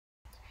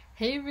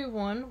Hey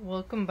everyone,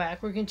 welcome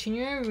back. We're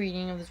continuing our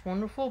reading of this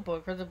wonderful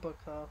book for the book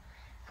club.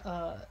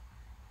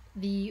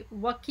 The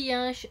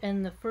Wakiash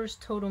and the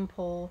First Totem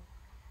Pole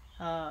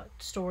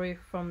story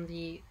from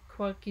the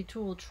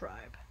Kwakitul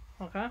tribe.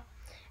 Okay?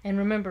 And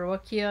remember,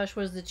 Wakiash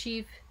was the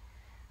chief.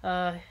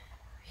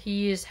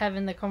 He is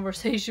having the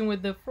conversation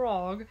with the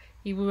frog.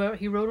 He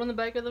rode on the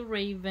back of the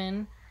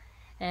raven,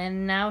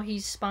 and now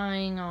he's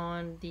spying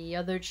on the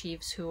other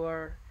chiefs who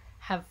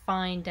have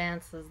fine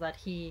dances that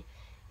he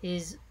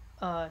is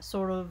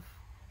sort of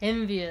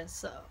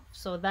envious of.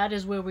 So that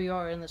is where we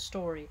are in the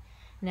story.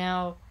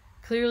 Now,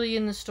 clearly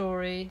in the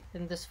story,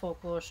 in this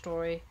folklore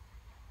story,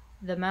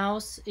 the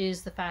mouse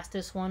is the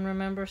fastest one,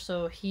 remember?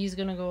 So he's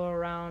gonna go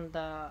around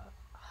the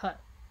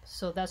hut.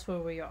 So that's where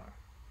we are.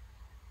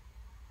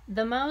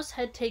 The mouse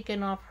had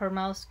taken off her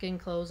mouse skin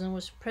clothes and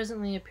was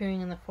presently appearing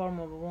in the form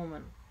of a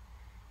woman.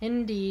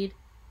 Indeed,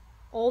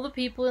 all the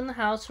people in the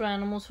house were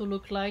animals who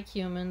looked like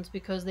humans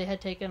because they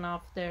had taken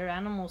off their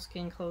animal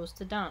skin clothes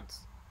to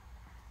dance.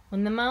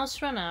 When the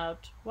mouse ran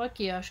out,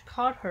 Wakiash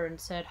caught her and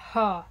said,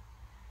 "Ha!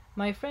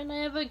 My friend, I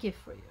have a gift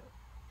for you."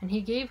 And he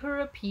gave her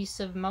a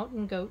piece of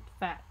mountain goat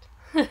fat.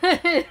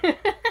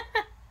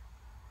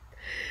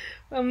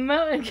 A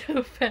mountain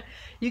goat fat.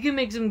 You can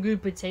make some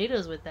good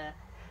potatoes with that.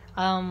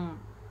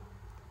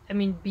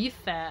 Beef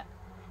fat,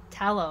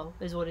 tallow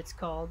is what it's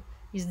called,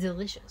 is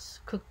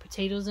delicious. Cook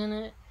potatoes in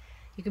it.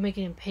 You can make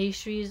it in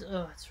pastries.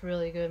 Oh, it's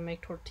really good.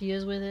 Make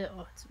tortillas with it.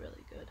 Oh, it's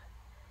really good.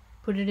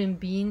 Put it in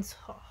beans.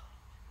 Oh.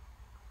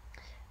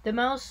 The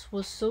mouse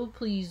was so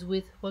pleased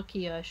with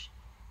Wakiash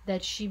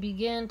that she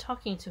began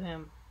talking to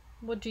him.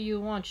 "What do you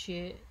want?"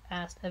 she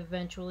asked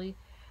eventually.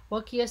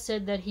 Wakiash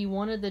said that he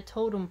wanted the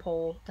totem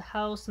pole, the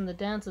house, and the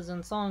dances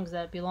and songs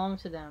that belonged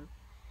to them.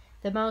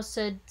 The mouse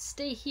said,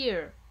 "Stay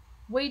here.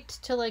 Wait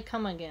till I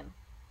come again."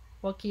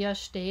 Wakiash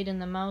stayed,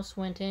 and the mouse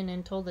went in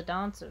and told the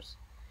dancers,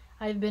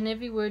 "I've been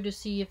everywhere to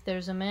see if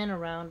there's a man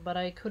around, but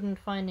I couldn't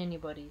find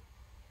anybody."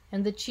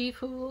 And the chief,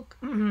 who looked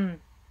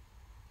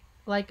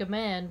like a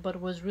man but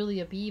was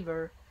really a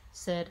beaver,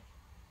 said,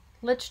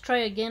 "Let's try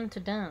again to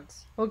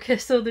dance." Okay,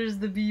 so there's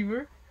the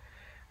beaver.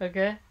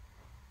 Okay.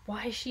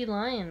 Why is she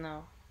lying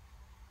though?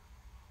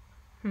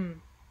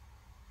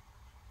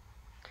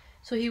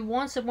 So he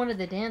wants at one of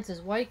the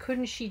dances. Why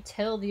couldn't she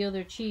tell the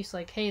other chiefs,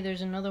 like, "Hey,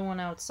 there's another one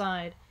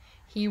outside.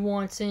 He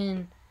wants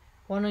in.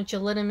 Why don't you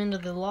let him into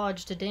the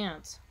lodge to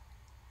dance?"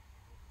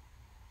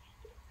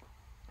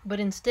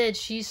 But instead,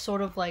 she's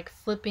sort of like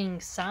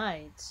flipping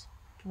sides.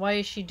 Why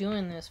is she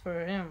doing this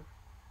for him?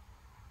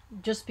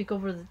 Just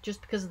because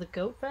of the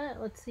goat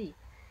fat? Let's see.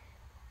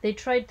 They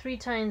tried 3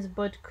 times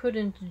but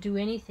couldn't do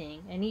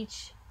anything, and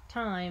each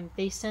time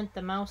they sent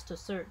the mouse to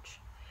search.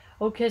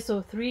 Okay,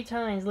 so 3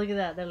 times, look at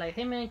that. They're like,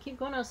 "Hey man, keep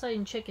going outside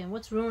and checking.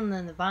 What's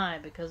ruining the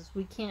vibe? Because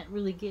we can't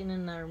really get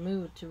in our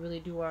mood to really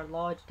do our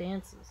lodge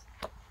dances."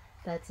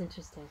 That's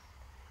interesting.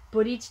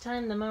 But each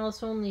time the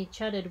mouse only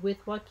chatted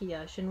with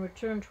Wakiash and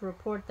returned to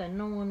report that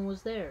no one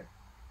was there.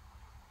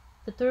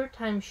 The 3rd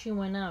time she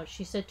went out,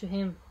 she said to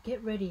him,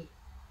 "Get ready."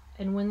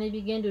 And when they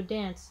began to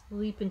dance,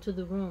 leap into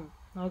the room.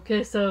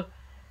 Okay, so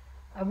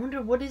I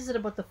wonder what is it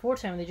about the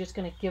 4th time? They're just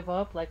gonna give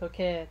up? Like,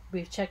 okay,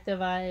 we've checked the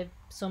vibe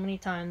so many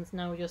times,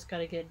 now we just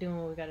gotta get doing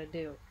what we gotta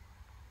do.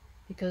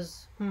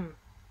 Because,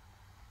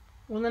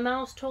 when the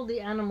mouse told the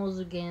animals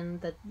again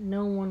that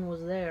no one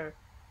was there,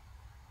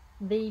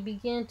 they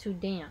began to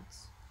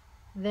dance.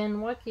 Then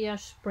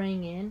Wakiash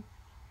sprang in,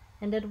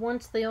 and at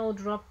once they all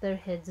dropped their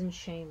heads in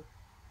shame,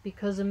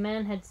 because a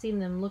man had seen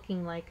them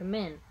looking like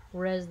men,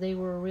 whereas they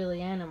were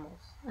really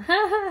animals.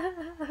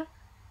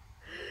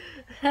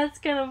 That's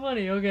kind of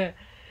funny. Okay,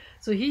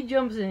 so he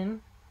jumps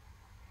in,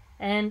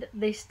 and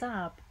they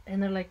stop,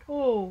 and they're like,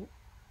 "Oh,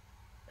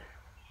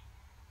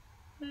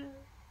 they're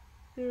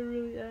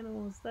really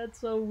animals." That's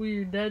so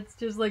weird. That's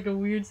just like a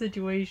weird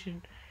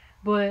situation.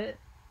 But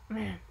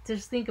man,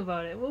 just think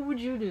about it. What would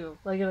you do?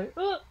 Like,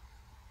 oh,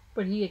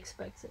 but he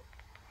expects it.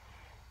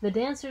 The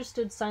dancers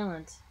stood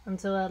silent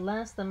until at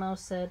last the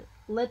mouse said,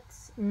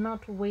 "Let's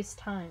not waste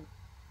time.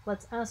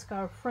 Let's ask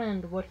our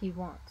friend what he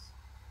wants."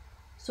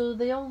 So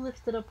they all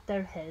lifted up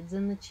their heads,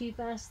 and the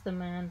chief asked the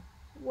man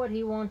what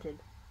he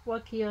wanted.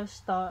 Wakiash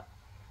thought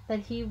that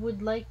he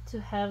would like to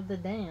have the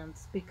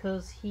dance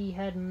because he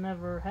had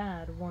never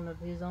had one of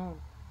his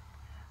own.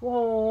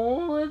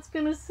 Whoa, that's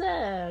kind of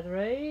sad,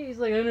 right? He's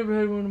like, "I never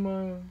had one of my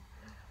own."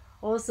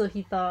 Also,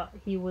 he thought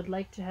he would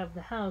like to have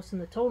the house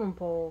and the totem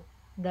pole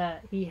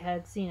that he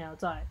had seen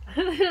outside.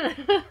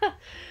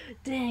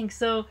 Dang,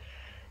 so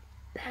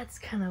that's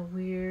kind of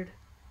weird.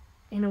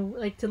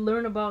 Like to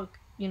learn about,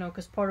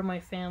 because part of my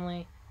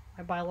family,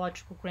 my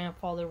biological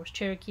grandfather was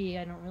Cherokee.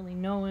 I don't really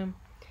know him.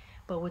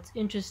 But what's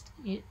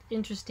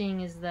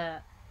interesting is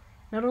that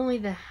not only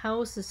the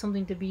house is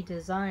something to be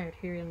desired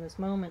here in this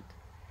moment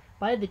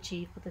by the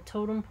chief, but the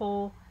totem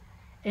pole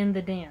and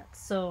the dance.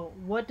 So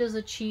what does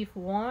a chief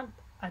want?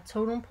 A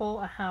totem pole,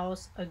 a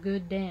house, a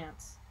good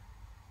dance.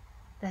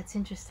 That's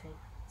interesting.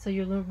 So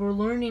we're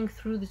learning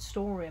through the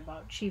story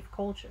about chief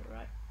culture,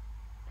 right?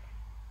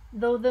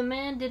 Though the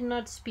man did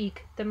not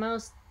speak, the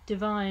mouse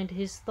divined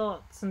his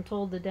thoughts and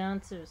told the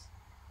dancers.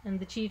 And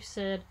the chief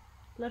said,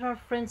 "Let our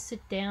friend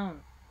sit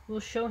down. We'll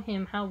show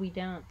him how we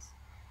dance.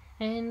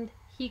 And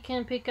he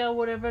can pick out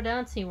whatever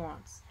dance he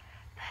wants."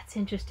 That's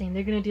interesting.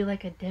 They're going to do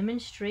like a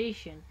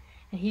demonstration,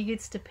 and he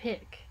gets to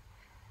pick.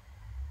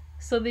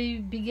 So they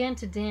began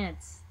to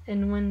dance,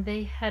 and when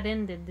they had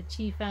ended, the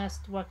chief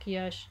asked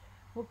Wakiash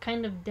what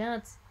kind of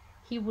dance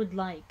he would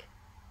like.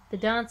 The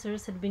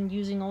dancers had been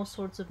using all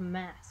sorts of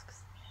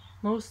masks.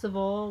 Most of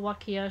all,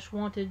 Wakiash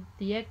wanted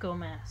the echo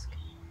mask.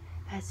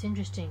 That's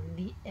interesting.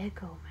 The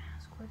echo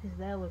mask. What does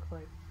that look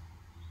like?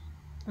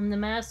 And the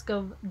mask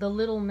of the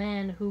little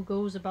man who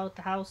goes about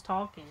the house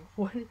talking.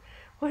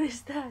 What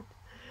is that?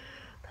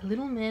 The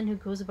little man who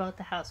goes about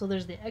the house. So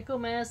there's the echo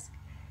mask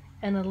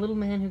and a little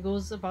man who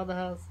goes about the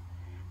house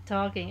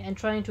talking and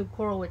trying to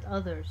quarrel with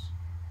others.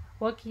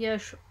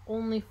 Wakiash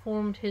only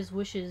formed his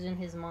wishes in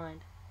his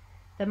mind.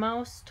 The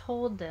mouse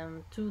told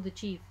them to the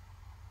chief.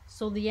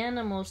 So the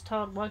animals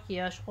taught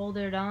Wakiash all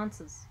their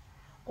dances.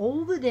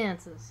 All the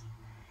dances.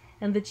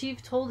 And the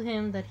chief told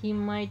him that he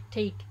might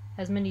take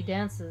as many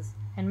dances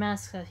and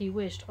masks as he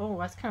wished. Oh,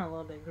 that's kind of a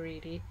little bit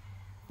greedy.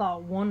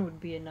 Thought one would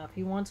be enough.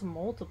 He wants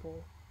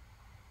multiple.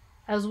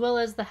 As well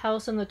as the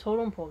house and the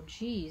totem pole.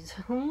 Jeez,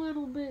 a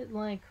little bit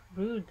like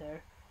rude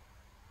there.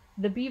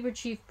 The beaver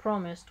chief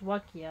promised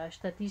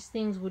Wakiash that these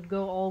things would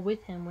go all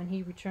with him when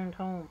he returned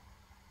home,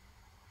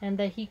 and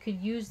that he could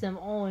use them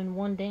all in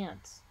one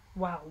dance.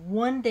 Wow,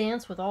 one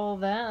dance with all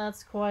of that?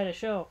 That's quite a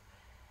show.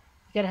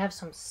 You gotta have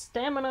some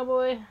stamina,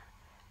 boy.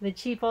 The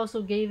chief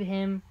also gave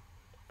him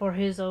for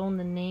his own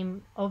the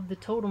name of the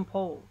totem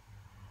pole.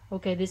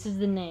 Okay, this is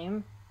the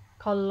name.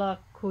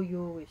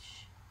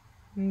 Kalakuyuish,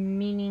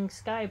 meaning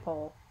sky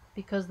pole,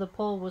 because the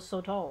pole was so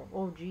tall.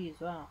 Oh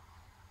geez, wow.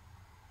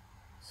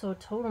 So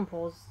totem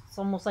poles, it's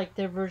almost like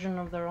their version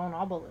of their own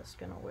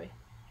obelisk in a way.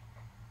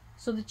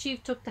 So the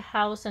chief took the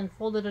house and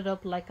folded it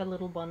up like a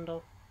little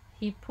bundle.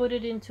 He put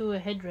it into a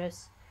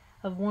headdress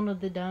of one of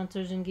the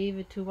dancers and gave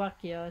it to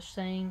Wakiash,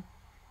 saying,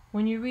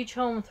 "When you reach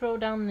home, throw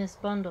down this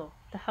bundle.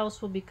 The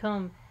house will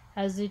become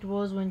as it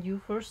was when you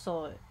first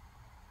saw it.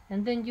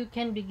 And then you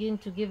can begin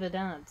to give a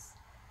dance."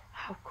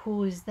 How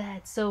cool is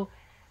that? So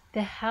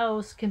the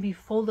house can be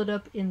folded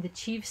up in the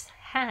chief's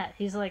hat.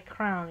 He's like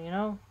crown, you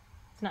know?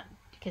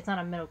 It's not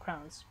a metal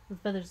crown. It's with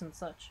feathers and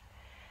such.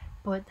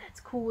 But that's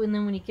cool. And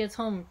then when he gets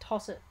home,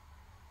 toss it.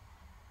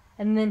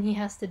 And then he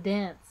has to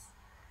dance.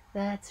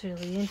 That's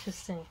really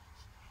interesting.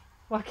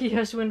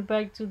 Wakiash went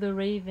back to the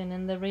raven,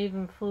 and the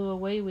raven flew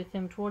away with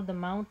him toward the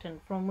mountain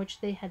from which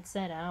they had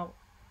set out.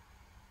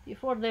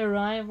 Before they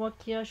arrived,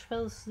 Wakiash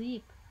fell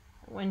asleep.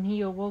 When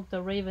he awoke,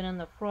 the raven and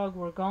the frog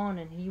were gone,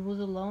 and he was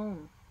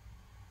alone.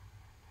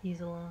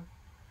 He's alone.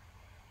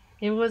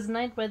 It was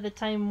night by the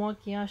time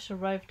Wakiash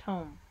arrived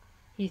home.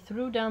 He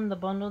threw down the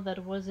bundle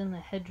that was in the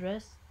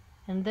headdress,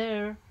 and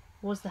there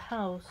was the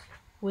house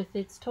with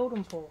its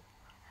totem pole.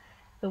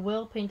 The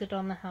well painted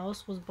on the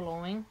house was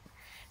blowing.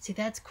 See,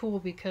 that's cool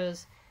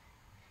because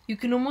you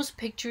can almost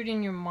picture it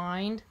in your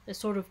mind, a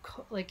sort of,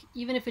 like,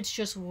 even if it's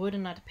just wood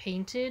and not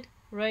painted,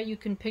 right? You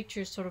can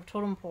picture sort of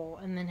totem pole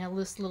and then have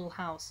this little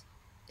house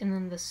and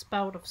then the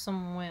spout of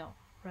some whale,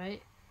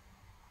 right?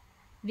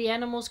 The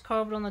animals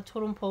carved on the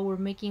totem pole were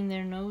making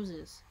their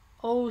noses.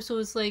 Oh, so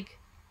it's like,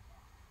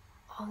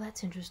 oh,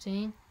 that's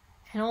interesting.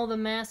 And all the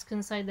masks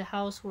inside the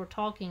house were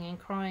talking and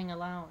crying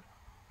aloud.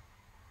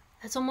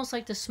 That's almost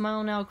like the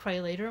Smile Now, Cry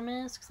Later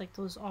masks, like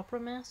those opera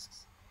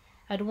masks.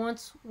 At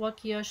once,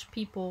 Wakiash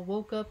people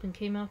woke up and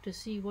came out to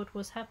see what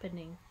was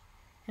happening.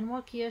 And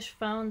Wakiash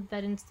found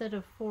that instead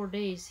of 4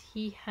 days,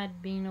 he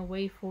had been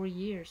away 4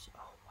 years.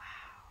 Oh,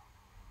 wow.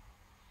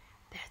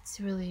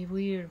 That's really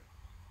weird.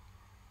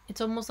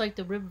 It's almost like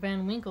the Rip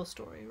Van Winkle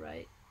story,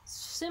 right?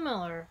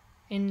 Similar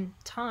in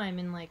time,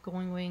 in like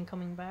going away and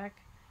coming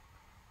back.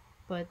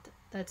 But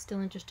that's still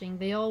interesting.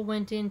 They all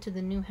went into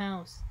the new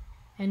house,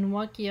 and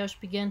Wakiash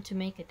began to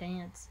make a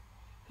dance.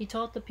 He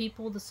taught the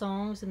people the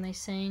songs, and they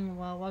sang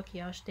while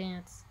Wakiash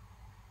danced.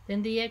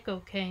 Then the echo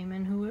came,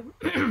 and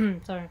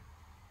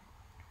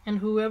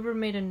whoever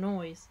made a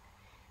noise,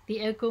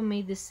 the echo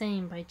made the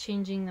same by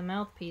changing the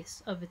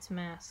mouthpiece of its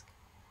mask.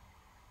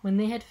 When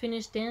they had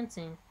finished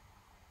dancing,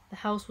 the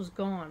house was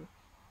gone.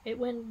 It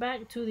went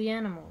back to the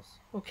animals.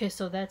 Okay,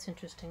 so that's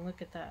interesting.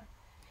 Look at that.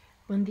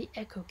 When the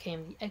echo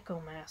came, the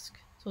echo mask.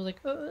 So it was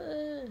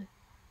like,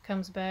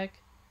 comes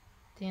back,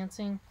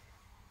 dancing.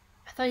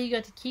 I thought you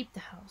got to keep the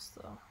house,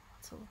 though.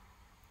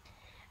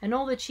 And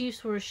all the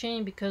chiefs were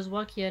ashamed because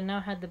Wakia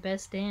now had the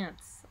best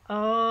dance.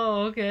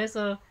 Oh, okay,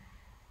 so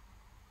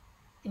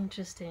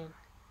interesting.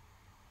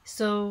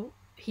 So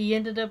he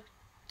ended up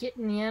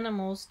getting the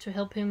animals to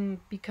help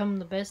him become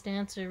the best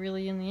dancer,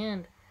 really, in the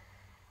end.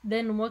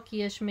 Then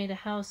Wakiash made a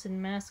house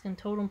and mask and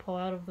totem pole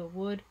out of the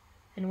wood,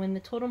 and when the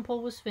totem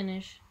pole was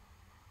finished,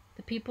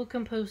 the people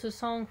composed a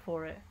song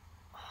for it.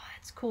 Oh,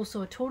 that's cool.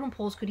 So a totem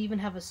poles could even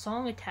have a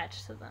song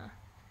attached to them.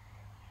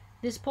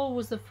 This pole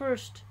was the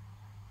first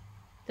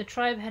the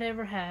tribe had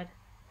ever had.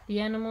 The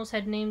animals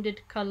had named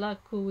it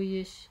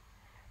Kalakuish,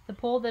 the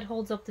pole that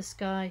holds up the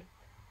sky.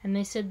 and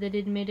they said that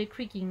it made a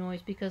creaking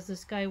noise because the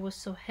sky was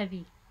so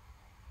heavy.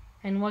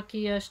 And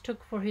Wakiyash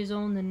took for his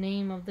own the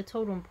name of the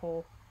totem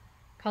pole,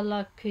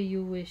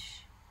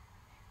 Kalakuyuwish,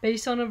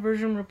 based on a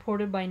version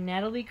reported by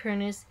Natalie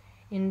Kernis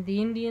in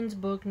The Indian's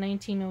Book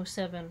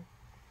 1907.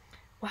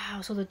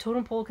 Wow, so the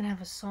totem pole can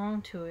have a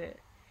song to it.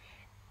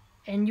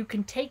 And you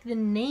can take the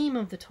name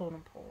of the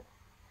totem pole.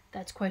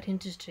 That's quite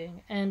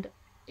interesting. And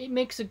it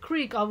makes a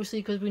creak, obviously,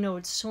 because we know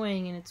it's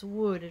swaying and it's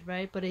wood,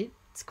 right? But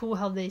it's cool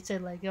how they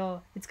said, like,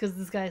 oh, it's because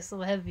this guy's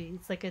so heavy.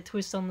 It's like a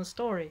twist on the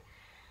story,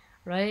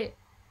 right?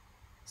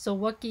 So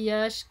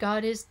Wakiyash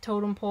got his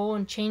totem pole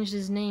and changed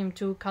his name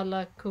to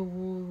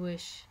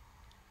Kalakuwish.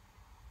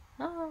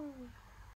 Oh.